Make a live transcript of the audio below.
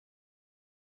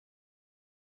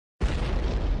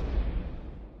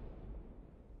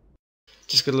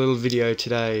just got a little video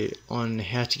today on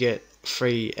how to get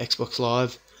free Xbox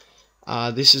Live.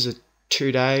 This is a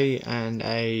 2-day and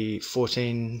a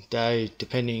 14-day,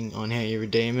 depending on how you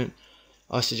redeem it.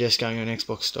 I suggest going on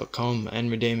xbox.com and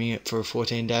redeeming it for a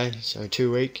 14-day, so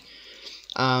 2 week.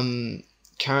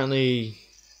 Currently,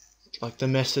 like, the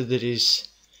method that is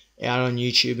out on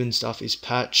YouTube and stuff is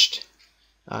patched.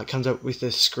 It comes up with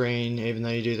a screen even though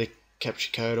you do the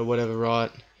capture code or whatever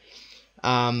right.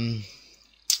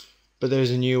 But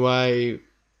there's a new way,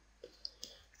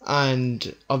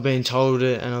 and I've been told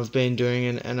it and I've been doing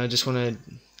it, and I just want to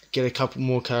get a couple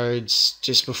more codes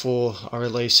just before I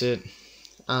release it.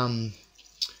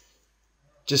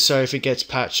 Just so if it gets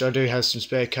patched, I do have some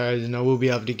spare codes, and I will be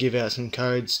able to give out some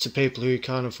codes to people who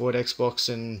can't afford Xbox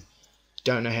and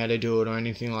don't know how to do it or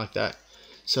anything like that.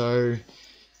 So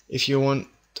if you want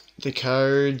the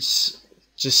codes,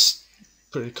 just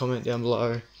put a comment down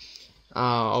below.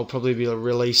 I'll probably be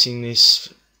releasing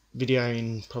this video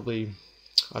in probably,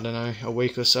 I don't know, a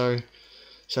week or so.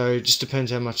 So it just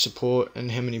depends how much support and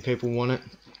how many people want it.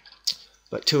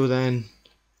 But till then,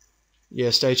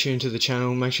 yeah, stay tuned to the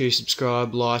channel. Make sure you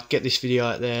subscribe, like, get this video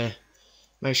out there.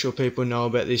 Make sure people know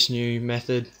about this new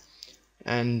method.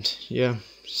 And yeah,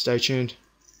 stay tuned.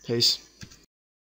 Peace.